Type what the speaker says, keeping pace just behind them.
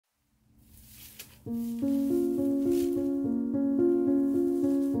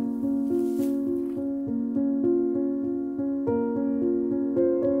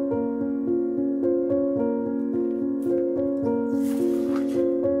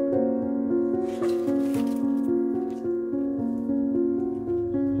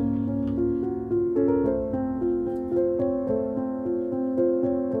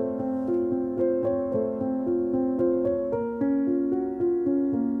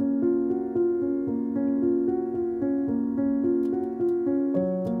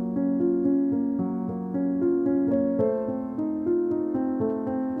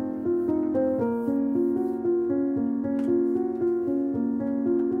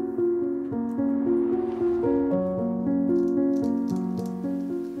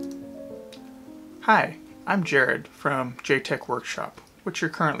Hi, I'm Jared from JTech Workshop, which you're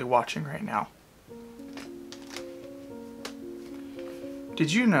currently watching right now.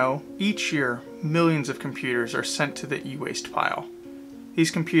 Did you know each year millions of computers are sent to the e-waste pile?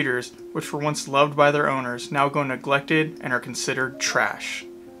 These computers, which were once loved by their owners, now go neglected and are considered trash.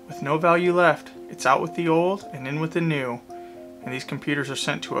 With no value left, it's out with the old and in with the new, and these computers are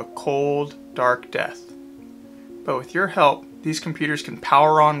sent to a cold, dark death. But with your help, these computers can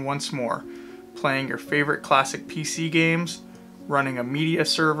power on once more, playing your favorite classic PC games, running a media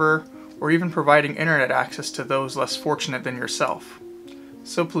server, or even providing internet access to those less fortunate than yourself.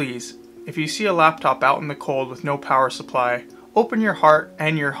 So please, if you see a laptop out in the cold with no power supply, open your heart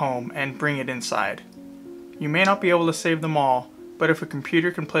and your home and bring it inside. You may not be able to save them all, but if a computer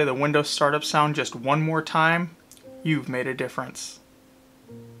can play the Windows startup sound just one more time, you've made a difference.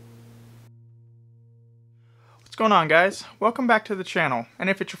 What's going on, guys? Welcome back to the channel, and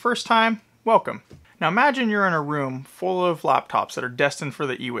if it's your first time, welcome. Now imagine you're in a room full of laptops that are destined for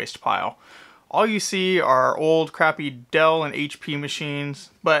the e-waste pile. All you see are old crappy Dell and HP machines,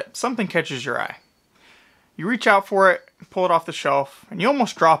 but something catches your eye. You reach out for it, pull it off the shelf, and you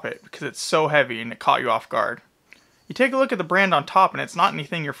almost drop it because it's so heavy and it caught you off guard. You take a look at the brand on top and it's not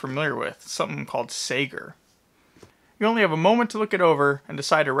anything you're familiar with. It's something called Sager. You only have a moment to look it over and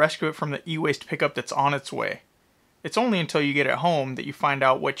decide to rescue it from the e-waste pickup that's on its way. It's only until you get it home that you find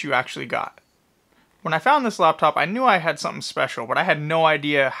out what you actually got. When I found this laptop, I knew I had something special, but I had no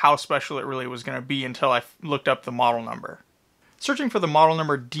idea how special it really was going to be until I looked up the model number. Searching for the model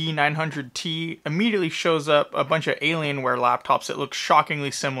number D900t immediately shows up a bunch of Alienware laptops that look shockingly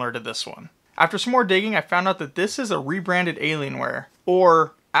similar to this one. After some more digging, I found out that this is a rebranded Alienware,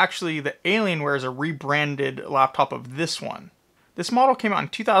 or actually the Alienware is a rebranded laptop of this one. This model came out in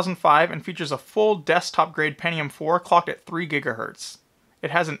 2005 and features a full desktop grade Pentium 4 clocked at 3 GHz. It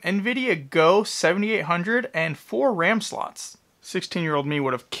has an NVIDIA Go 7800 and 4 RAM slots. 16-year-old me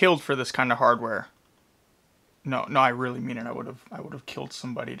would have killed for this kind of hardware. No, I really mean it. I would have killed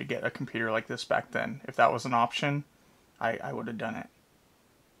somebody to get a computer like this back then. If that was an option, I would have done it.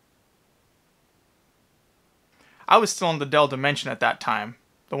 I was still on the Dell Dimension at that time,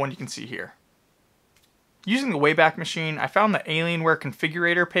 the one you can see here. Using the Wayback Machine, I found the Alienware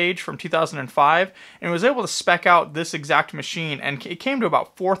configurator page from 2005 and was able to spec out this exact machine, and it came to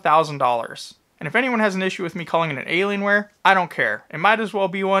about $4,000. And if anyone has an issue with me calling it an Alienware, I don't care. It might as well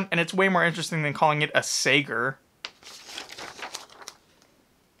be one, and it's way more interesting than calling it a Sager.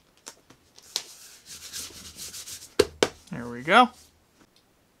 There we go.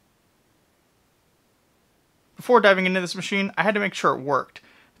 Before diving into this machine, I had to make sure it worked.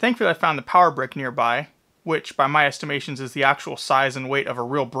 Thankfully, I found the power brick nearby, which by my estimations is the actual size and weight of a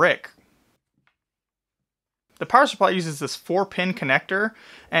real brick. The power supply uses this 4-pin connector,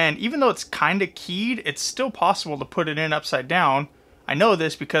 and even though it's kinda keyed, it's still possible to put it in upside down. I know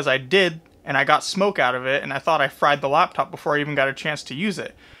this because I did, and I got smoke out of it, and I thought I fried the laptop before I even got a chance to use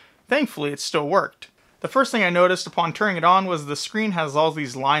it. Thankfully, it still worked. The first thing I noticed upon turning it on was the screen has all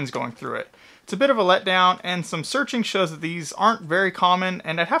these lines going through it. It's a bit of a letdown, and some searching shows that these aren't very common,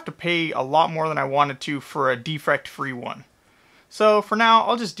 and I'd have to pay a lot more than I wanted to for a defect-free one. So for now,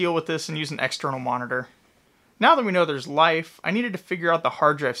 I'll just deal with this and use an external monitor. Now that we know there's life, I needed to figure out the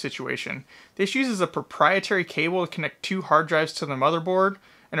hard drive situation. This uses a proprietary cable to connect 2 hard drives to the motherboard,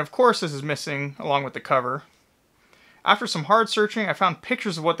 and of course this is missing along with the cover. After some hard searching, I found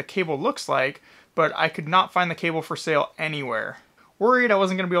pictures of what the cable looks like, but I could not find the cable for sale anywhere. Worried I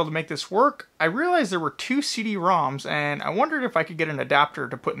wasn't going to be able to make this work, I realized there were 2 CD-ROMs, and I wondered if I could get an adapter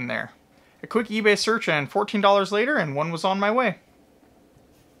to put in there. A quick eBay search and $14 later, and one was on my way.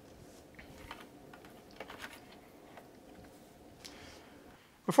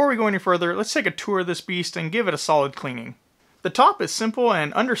 Before we go any further, let's take a tour of this beast and give it a solid cleaning. The top is simple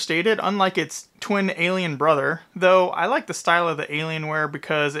and understated, unlike its twin alien brother, though I like the style of the Alienware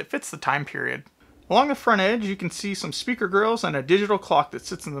because it fits the time period. Along the front edge, you can see some speaker grills and a digital clock that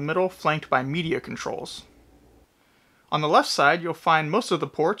sits in the middle, flanked by media controls. On the left side, you'll find most of the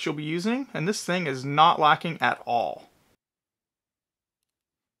ports you'll be using, and this thing is not lacking at all.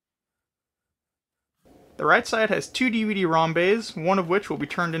 The right side has two DVD-ROM bays, one of which will be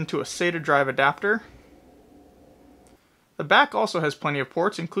turned into a SATA drive adapter. The back also has plenty of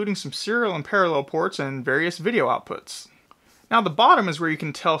ports, including some serial and parallel ports and various video outputs. Now the bottom is where you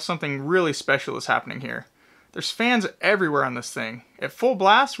can tell something really special is happening here. There's fans everywhere on this thing. At full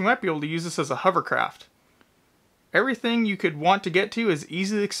blast, we might be able to use this as a hovercraft. Everything you could want to get to is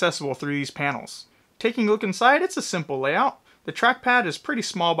easily accessible through these panels. Taking a look inside, it's a simple layout. The trackpad is pretty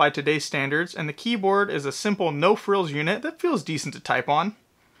small by today's standards, and the keyboard is a simple no-frills unit that feels decent to type on.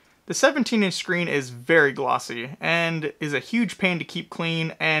 The 17-inch screen is very glossy, and is a huge pain to keep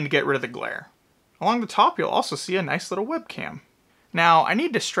clean and get rid of the glare. Along the top, you'll also see a nice little webcam. Now, I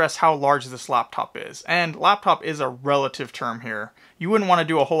need to stress how large this laptop is, and laptop is a relative term here. You wouldn't want to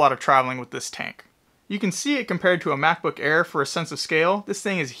do a whole lot of traveling with this tank. You can see it compared to a MacBook Air for a sense of scale. This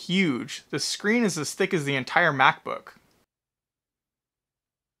thing is huge. The screen is as thick as the entire MacBook.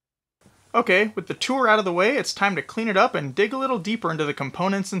 Okay, with the tour out of the way, it's time to clean it up and dig a little deeper into the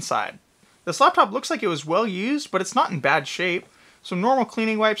components inside. This laptop looks like it was well used, but it's not in bad shape. Some normal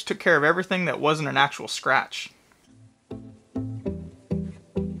cleaning wipes took care of everything that wasn't an actual scratch.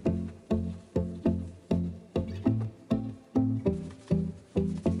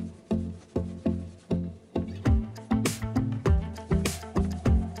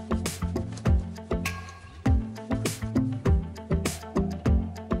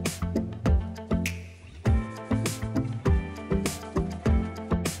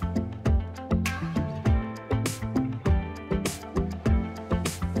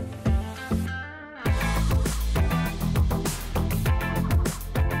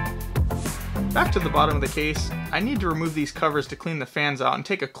 Back to the bottom of the case, I need to remove these covers to clean the fans out and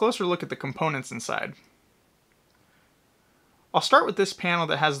take a closer look at the components inside. I'll start with this panel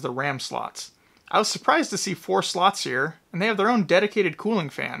that has the RAM slots. I was surprised to see 4 slots here, and they have their own dedicated cooling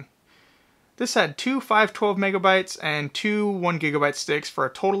fan. This had 2 512 megabytes and 2 1 gigabyte sticks for a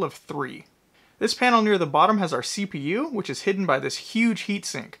total of 3. This panel near the bottom has our CPU, which is hidden by this huge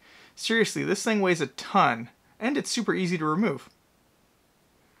heatsink. Seriously, this thing weighs a ton, and it's super easy to remove.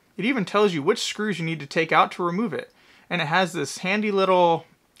 It even tells you which screws you need to take out to remove it, and it has this handy little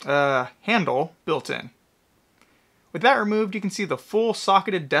handle built in. With that removed, you can see the full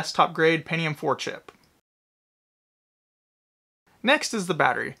socketed desktop grade Pentium 4 chip. Next is the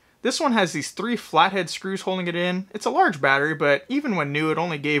battery. This one has these 3 flathead screws holding it in. It's a large battery, but even when new, it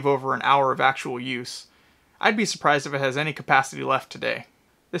only gave over an hour of actual use. I'd be surprised if it has any capacity left today.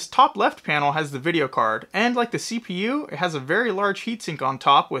 This top left panel has the video card, and like the CPU, it has a very large heatsink on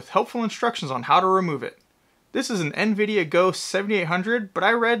top with helpful instructions on how to remove it. This is an NVIDIA Go 7800, but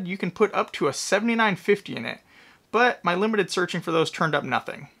I read you can put up to a 7950 in it, but my limited searching for those turned up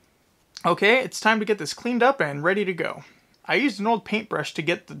nothing. Okay, it's time to get this cleaned up and ready to go. I used an old paintbrush to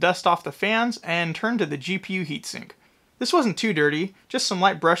get the dust off the fans and turned to the GPU heatsink. This wasn't too dirty, just some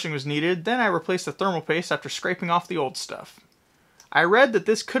light brushing was needed, then I replaced the thermal paste after scraping off the old stuff. I read that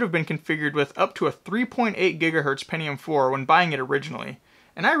this could have been configured with up to a 3.8 GHz Pentium 4 when buying it originally,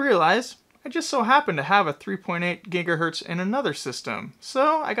 and I realized I just so happened to have a 3.8 GHz in another system,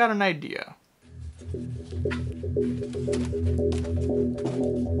 so I got an idea.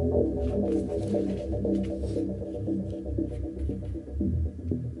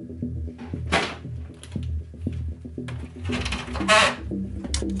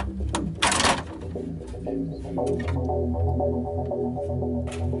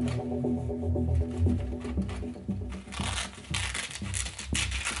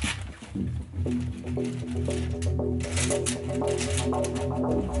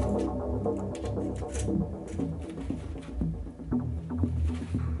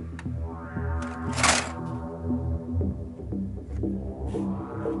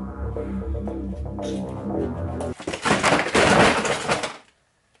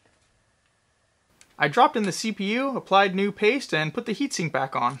 I dropped in the CPU, applied new paste, and put the heatsink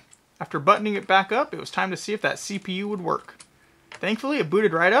back on. After buttoning it back up, it was time to see if that CPU would work. Thankfully, it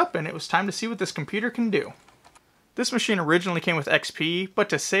booted right up, and it was time to see what this computer can do. This machine originally came with XP, but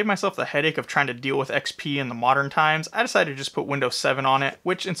to save myself the headache of trying to deal with XP in the modern times, I decided to just put Windows 7 on it,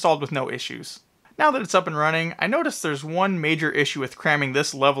 which installed with no issues. Now that it's up and running, I noticed there's one major issue with cramming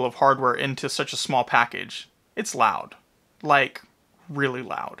this level of hardware into such a small package. It's loud. Like, really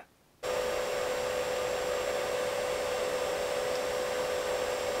loud.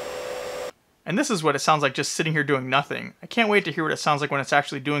 And this is what it sounds like just sitting here doing nothing. I can't wait to hear what it sounds like when it's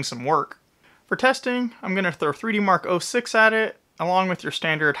actually doing some work. For testing, I'm going to throw 3D Mark 06 at it, along with your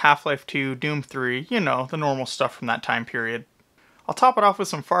standard Half-Life 2, Doom 3, you know, the normal stuff from that time period. I'll top it off with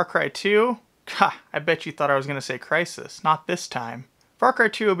some Far Cry 2. Ha, I bet you thought I was going to say Crysis. Not this time. Far Cry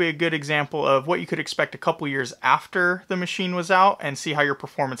 2 will be a good example of what you could expect a couple years after the machine was out and see how your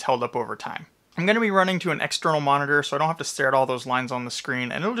performance held up over time. I'm going to be running to an external monitor so I don't have to stare at all those lines on the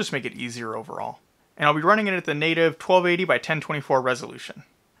screen, and it'll just make it easier overall. And I'll be running it at the native 1280 by 1024 resolution.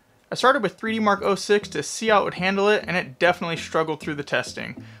 I started with 3D Mark 06 to see how it would handle it, and it definitely struggled through the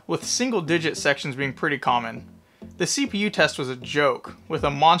testing, with single-digit sections being pretty common. The CPU test was a joke, with a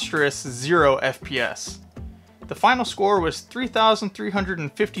monstrous 0 FPS. The final score was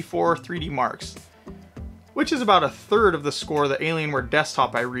 3,354 3D marks, which is about a third of the score of the Alienware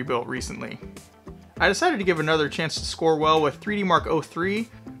desktop I rebuilt recently. I decided to give another chance to score well with 3D Mark 03.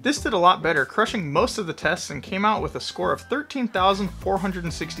 This did a lot better, crushing most of the tests and came out with a score of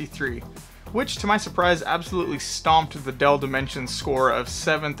 13,463, which to my surprise absolutely stomped the Dell Dimensions score of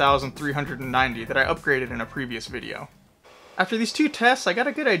 7,390 that I upgraded in a previous video. After these two tests, I got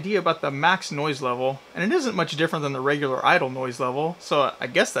a good idea about the max noise level, and it isn't much different than the regular idle noise level, so I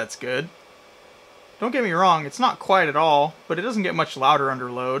guess that's good. Don't get me wrong, it's not quiet at all, but it doesn't get much louder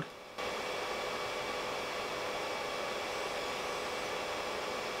under load.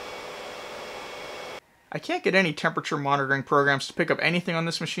 I can't get any temperature monitoring programs to pick up anything on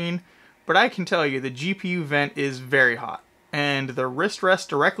this machine, but I can tell you the GPU vent is very hot, and the wrist rest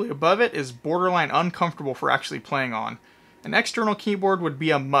directly above it is borderline uncomfortable for actually playing on. An external keyboard would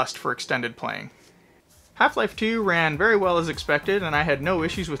be a must for extended playing. Half-Life 2 ran very well as expected, and I had no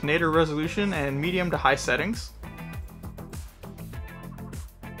issues with native resolution and medium to high settings.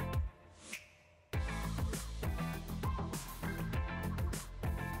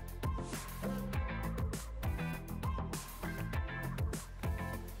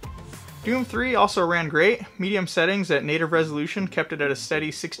 Doom 3 also ran great. Medium settings at native resolution kept it at a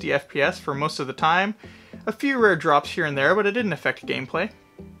steady 60 FPS for most of the time. A few rare drops here and there, but it didn't affect gameplay.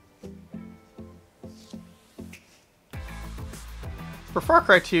 For Far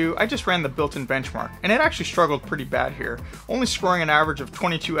Cry 2, I just ran the built-in benchmark, and it actually struggled pretty bad here, only scoring an average of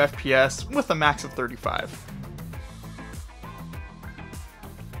 22 FPS with a max of 35.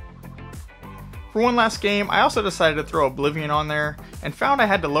 For one last game, I also decided to throw Oblivion on there, and found I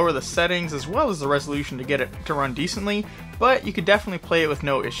had to lower the settings as well as the resolution to get it to run decently, but you could definitely play it with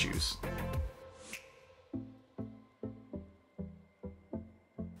no issues.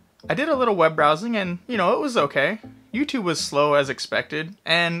 I did a little web browsing and, you know, it was okay. YouTube was slow as expected,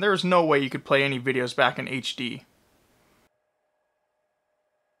 and there was no way you could play any videos back in HD.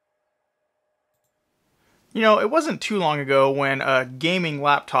 You know, it wasn't too long ago when a gaming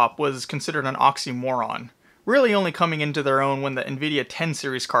laptop was considered an oxymoron, really only coming into their own when the NVIDIA 10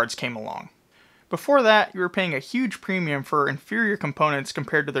 series cards came along. Before that, you were paying a huge premium for inferior components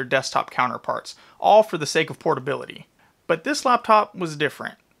compared to their desktop counterparts, all for the sake of portability. But this laptop was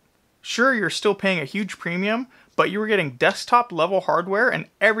different. Sure, you're still paying a huge premium, but you were getting desktop level hardware and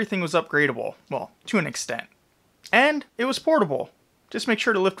everything was upgradable, well, to an extent. And it was portable. Just make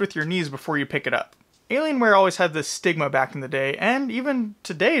sure to lift with your knees before you pick it up. Alienware always had this stigma back in the day, and even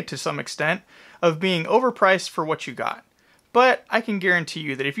today to some extent, of being overpriced for what you got. But I can guarantee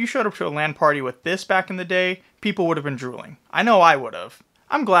you that if you showed up to a LAN party with this back in the day, people would have been drooling. I know I would have.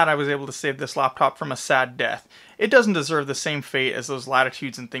 I'm glad I was able to save this laptop from a sad death. It doesn't deserve the same fate as those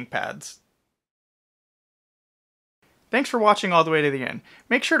Latitudes and ThinkPads. Thanks for watching all the way to the end.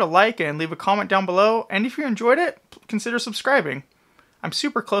 Make sure to like and leave a comment down below, and if you enjoyed it, consider subscribing. I'm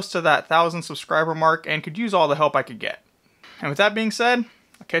super close to that 1,000 subscriber mark and could use all the help I could get. And with that being said,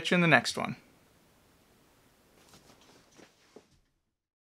 I'll catch you in the next one.